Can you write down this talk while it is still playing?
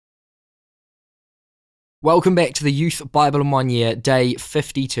Welcome back to the Youth Bible in 1 Year, day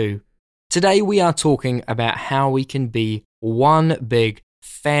 52. Today we are talking about how we can be one big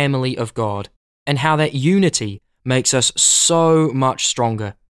family of God and how that unity makes us so much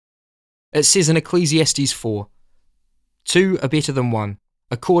stronger. It says in Ecclesiastes 4, 2 are better than one.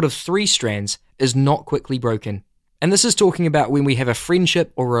 A cord of 3 strands is not quickly broken. And this is talking about when we have a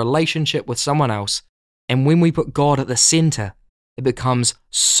friendship or a relationship with someone else, and when we put God at the center, it becomes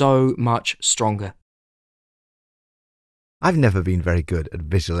so much stronger. I've never been very good at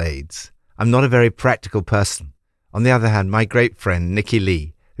visual aids. I'm not a very practical person. On the other hand, my great friend Nicky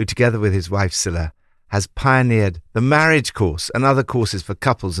Lee, who together with his wife Scylla has pioneered the marriage course and other courses for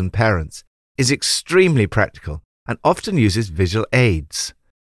couples and parents, is extremely practical and often uses visual aids.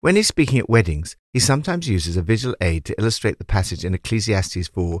 When he's speaking at weddings, he sometimes uses a visual aid to illustrate the passage in Ecclesiastes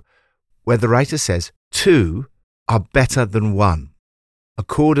 4 where the writer says, 2 are better than 1. A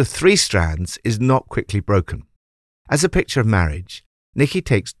cord of 3 strands is not quickly broken. As a picture of marriage, Nicky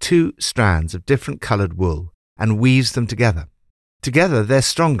takes 2 strands of different coloured wool and weaves them together. Together they're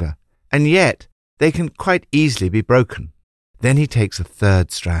stronger, and yet they can quite easily be broken. Then he takes a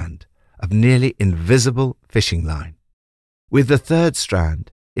 3rd strand of nearly invisible fishing line. With the 3rd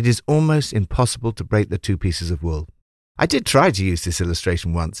strand, it is almost impossible to break the 2 pieces of wool. I did try to use this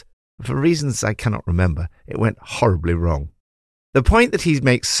illustration once, but for reasons I cannot remember, it went horribly wrong. The point that he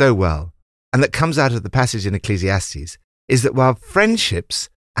makes so well, and that comes out of the passage in Ecclesiastes, is that while friendships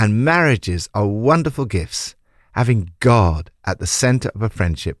and marriages are wonderful gifts, having God at the center of a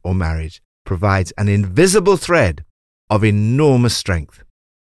friendship or marriage provides an invisible thread of enormous strength.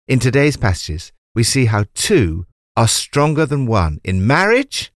 In today's passages, we see how 2 are stronger than 1 in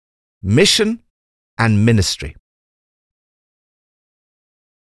marriage, mission, and ministry.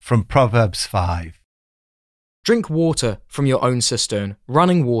 From Proverbs 5. Drink water from your own cistern,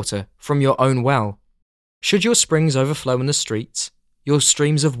 running water from your own well. Should your springs overflow in the streets, your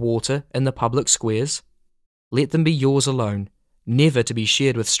streams of water in the public squares? Let them be yours alone, never to be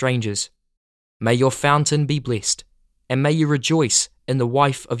shared with strangers. May your fountain be blessed, and may you rejoice in the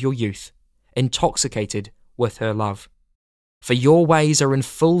wife of your youth, intoxicated with her love. For your ways are in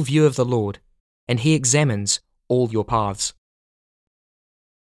full view of the Lord, and he examines all your paths.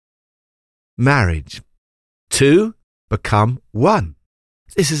 Marriage. 2 become 1.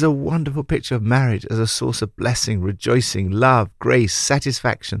 This is a wonderful picture of marriage as a source of blessing, rejoicing, love, grace,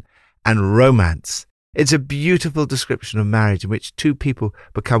 satisfaction, and romance. It's a beautiful description of marriage in which 2 people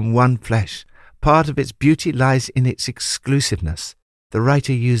become one flesh. Part of its beauty lies in its exclusiveness. The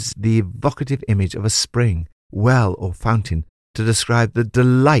writer used the evocative image of a spring, well, or fountain to describe the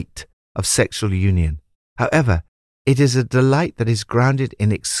delight of sexual union. However, it is a delight that is grounded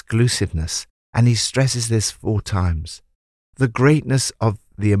in exclusiveness, and he stresses this 4 times. The greatness of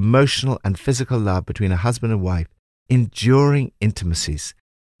the emotional and physical love between a husband and wife, enduring intimacies,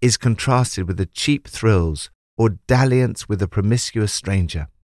 is contrasted with the cheap thrills or dalliance with a promiscuous stranger.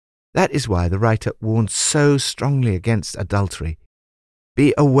 That is why the writer warns so strongly against adultery.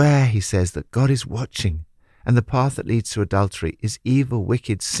 Be aware, he says, that God is watching, and the path that leads to adultery is evil,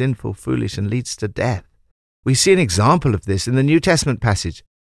 wicked, sinful, foolish, and leads to death. We see an example of this in the New Testament passage,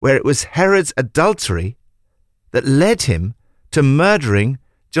 where it was Herod's adultery that led him to murdering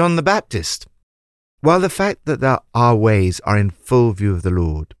John the Baptist. While the fact that our ways are in full view of the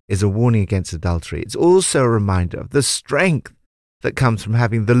Lord is a warning against adultery, it's also a reminder of the strength that comes from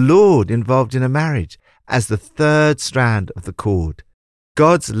having the Lord involved in a marriage as the 3rd strand of the cord.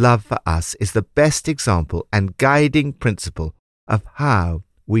 God's love for us is the best example and guiding principle of how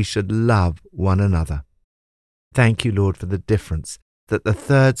we should love one another. Thank you, Lord, for the difference that the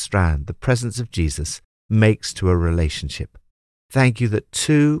 3rd strand, the presence of Jesus, makes to a relationship. Thank you that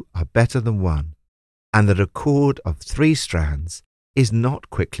 2 are better than 1, and that a cord of 3 strands is not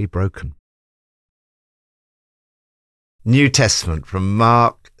quickly broken. New Testament from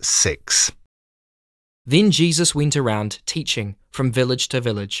Mark 6. Then Jesus went around teaching from village to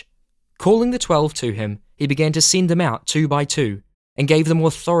village. Calling the 12 to him, he began to send them out 2 by 2, and gave them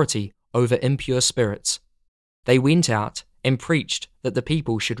authority over impure spirits. They went out and preached that the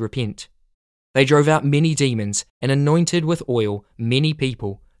people should repent. They drove out many demons and anointed with oil many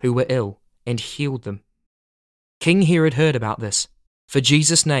people who were ill and healed them. King Herod heard about this, for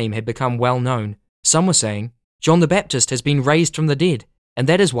Jesus' name had become well known. Some were saying, John the Baptist has been raised from the dead, and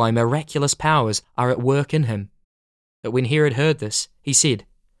that is why miraculous powers are at work in him. But when Herod heard this, he said,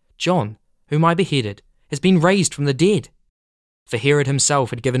 John, whom I beheaded, has been raised from the dead. For Herod himself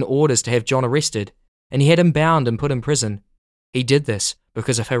had given orders to have John arrested, and he had him bound and put in prison. He did this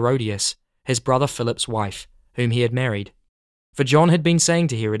because of Herodias, his brother Philip's wife, whom he had married. For John had been saying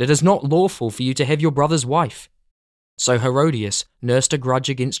to Herod, "It is not lawful for you to have your brother's wife." So Herodias nursed a grudge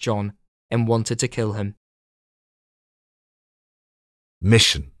against John and wanted to kill him.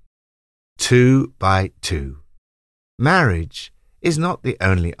 Mission 2 by 2. Marriage is not the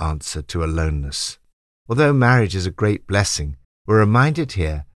only answer to aloneness. Although marriage is a great blessing, we're reminded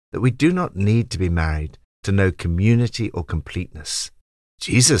here that we do not need to be married to know community or completeness.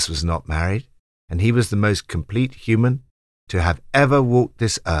 Jesus was not married, and he was the most complete human to have ever walked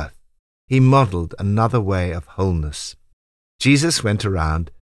this earth. He modeled another way of wholeness. Jesus went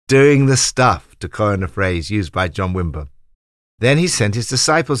around doing the stuff, to coin a phrase used by John Wimber. Then he sent his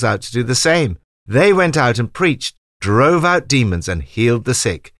disciples out to do the same. They went out and preached, drove out demons, and healed the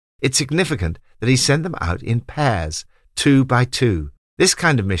sick. It's significant that he sent them out in pairs, 2 by 2. This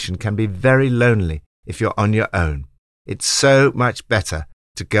kind of mission can be very lonely if you're on your own. It's so much better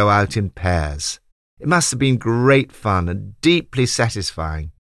to go out in pairs. It must have been great fun and deeply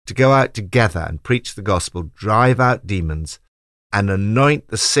satisfying to go out together and preach the gospel, drive out demons, and anoint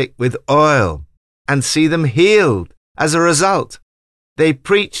the sick with oil, and see them healed as a result. They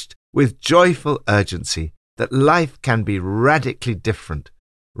preached with joyful urgency that life can be radically different.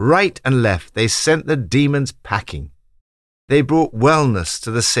 Right and left, they sent the demons packing. They brought wellness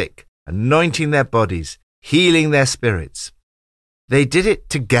to the sick, anointing their bodies, healing their spirits. They did it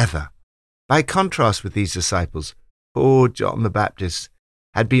together. By contrast with these disciples, poor John the Baptist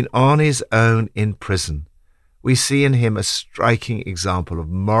had been on his own in prison. We see in him a striking example of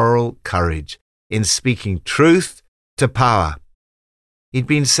moral courage in speaking truth to power. He'd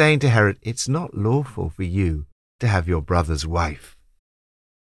been saying to Herod, "It's not lawful for you to have your brother's wife."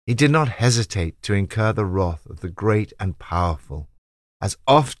 He did not hesitate to incur the wrath of the great and powerful, as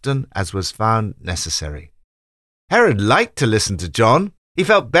often as was found necessary. Herod liked to listen to John. He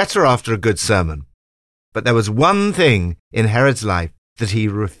felt better after a good sermon. But there was one thing in Herod's life that he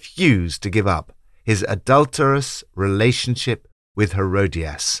refused to give up: his adulterous relationship with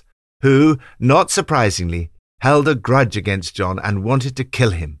Herodias, who, not surprisingly, held a grudge against John and wanted to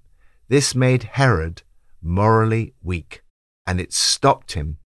kill him. This made Herod morally weak, and it stopped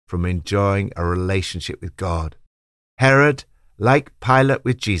him from enjoying a relationship with God. Herod, like Pilate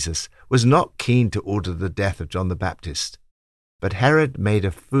with Jesus, was not keen to order the death of John the Baptist. But Herod made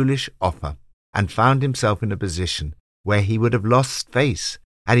a foolish offer and found himself in a position where he would have lost face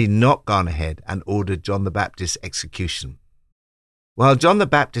had he not gone ahead and ordered John the Baptist's execution. While John the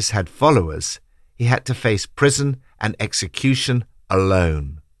Baptist had followers, he had to face prison and execution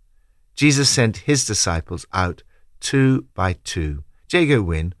alone. Jesus sent his disciples out 2 by 2. Jago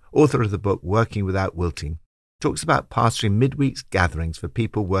Wynne, author of the book Working Without Wilting, talks about pastoring midweek gatherings for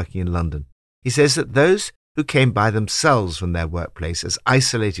people working in London. He says that those who came by themselves from their workplace as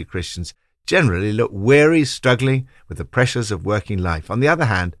isolated Christians generally look weary, struggling with the pressures of working life. On the other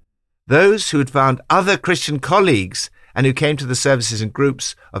hand, those who had found other Christian colleagues and who came to the services in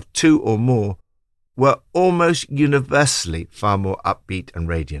groups of 2 or more were almost universally far more upbeat and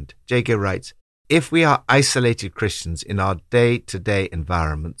radiant. Jago writes, "If we are isolated Christians in our day-to-day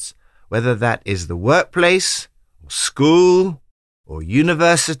environments, whether that is the workplace, or school, or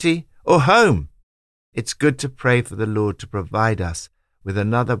university, or home, it's good to pray for the Lord to provide us with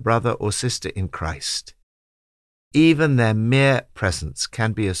another brother or sister in Christ. Even their mere presence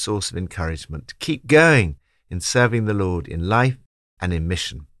can be a source of encouragement to keep going in serving the Lord in life and in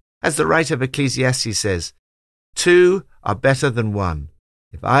mission. As the writer of Ecclesiastes says, 2 are better than 1.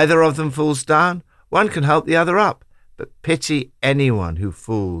 If either of them falls down, one can help the other up, but pity anyone who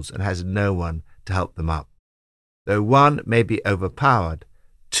falls and has no one to help them up. Though one may be overpowered,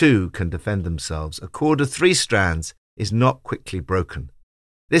 2 can defend themselves. A cord of 3 strands is not quickly broken."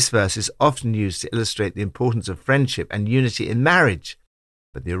 This verse is often used to illustrate the importance of friendship and unity in marriage,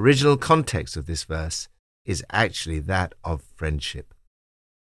 but the original context of this verse is actually that of friendship.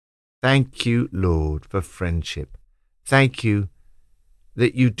 Thank you, Lord, for friendship. Thank you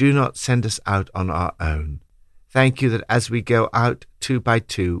that you do not send us out on our own. Thank you that as we go out 2 by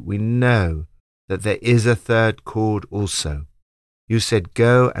 2, we know that there is a third cord also. You said,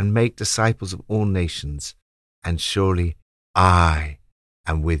 "Go and make disciples of all nations," and surely I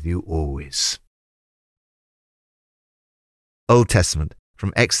am with you always. Old Testament,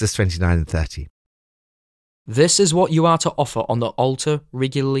 from Exodus 29 and 30. This is what you are to offer on the altar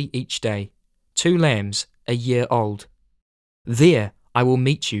regularly each day, 2 lambs a year old. There I will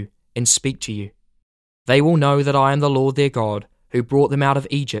meet you and speak to you. They will know that I am the Lord their God, who brought them out of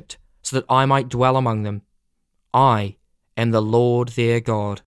Egypt, so that I might dwell among them. I am the Lord their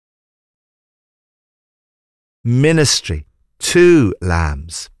God. Ministry, 2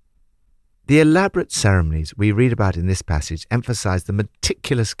 lambs. The elaborate ceremonies we read about in this passage emphasize the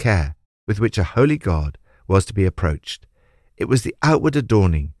meticulous care with which a holy God was to be approached. It was the outward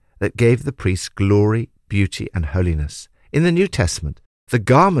adorning that gave the priests glory, beauty, and holiness. In the New Testament, the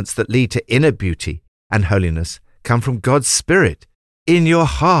garments that lead to inner beauty and holiness come from God's Spirit in your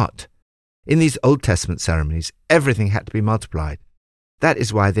heart. In these Old Testament ceremonies, everything had to be multiplied. That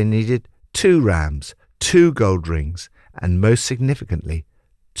is why they needed 2 rams, 2 gold rings, and most significantly,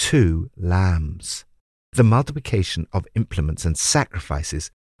 2 lambs. The multiplication of implements and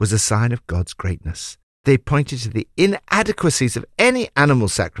sacrifices was a sign of God's greatness. They pointed to the inadequacies of any animal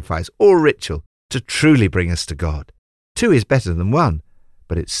sacrifice or ritual to truly bring us to God. 2 is better than 1,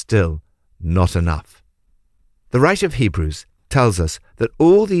 but it's still not enough. The writer of Hebrews tells us that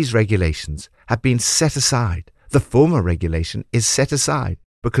all these regulations have been set aside. The former regulation is set aside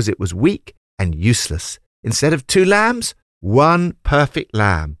because it was weak and useless. Instead of 2 lambs, 1 perfect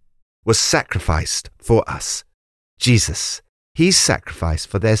lamb was sacrificed for us. Jesus, he sacrificed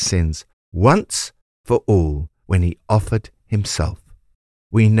for their sins once for all when he offered himself.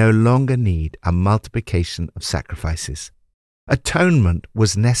 We no longer need a multiplication of sacrifices. Atonement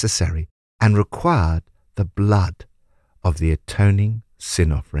was necessary and required the blood of the atoning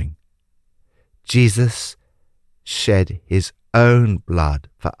sin offering. Jesus shed his own blood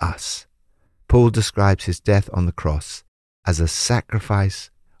for us. Paul describes his death on the cross as a sacrifice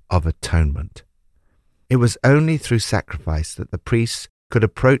of atonement. It was only through sacrifice that the priests could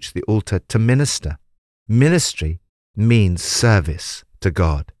approach the altar to minister. Ministry means service to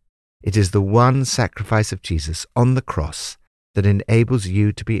God. It is the one sacrifice of Jesus on the cross that enables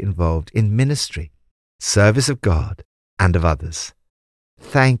you to be involved in ministry, service of God and of others.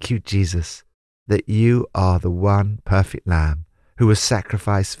 Thank you, Jesus, that you are the one perfect Lamb who was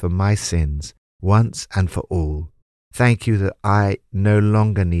sacrificed for my sins once and for all. Thank you that I no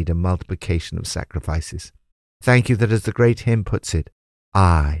longer need a multiplication of sacrifices. Thank you that, as the great hymn puts it,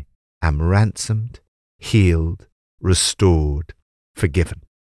 I am ransomed, healed, restored, forgiven.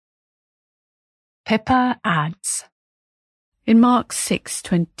 Pippa adds, in Mark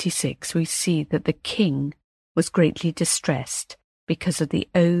 6:26 we see that the king was greatly distressed because of the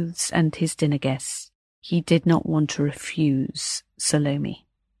oaths and his dinner guests. He did not want to refuse Salome.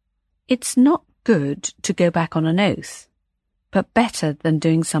 It's not good to go back on an oath, but better than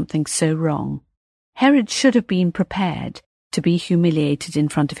doing something so wrong. Herod should have been prepared to be humiliated in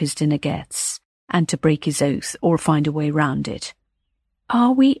front of his dinner guests and to break his oath or find a way round it.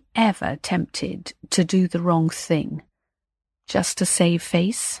 Are we ever tempted to do the wrong thing just to save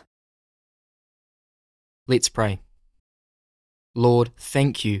face? Let's pray. Lord,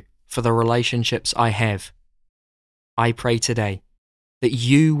 thank you for the relationships I have. I pray today that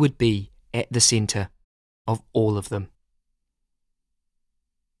you would be at the centre of all of them.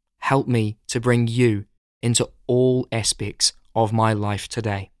 Help me to bring you into all aspects of my life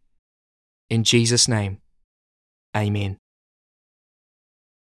today. In Jesus' name, amen.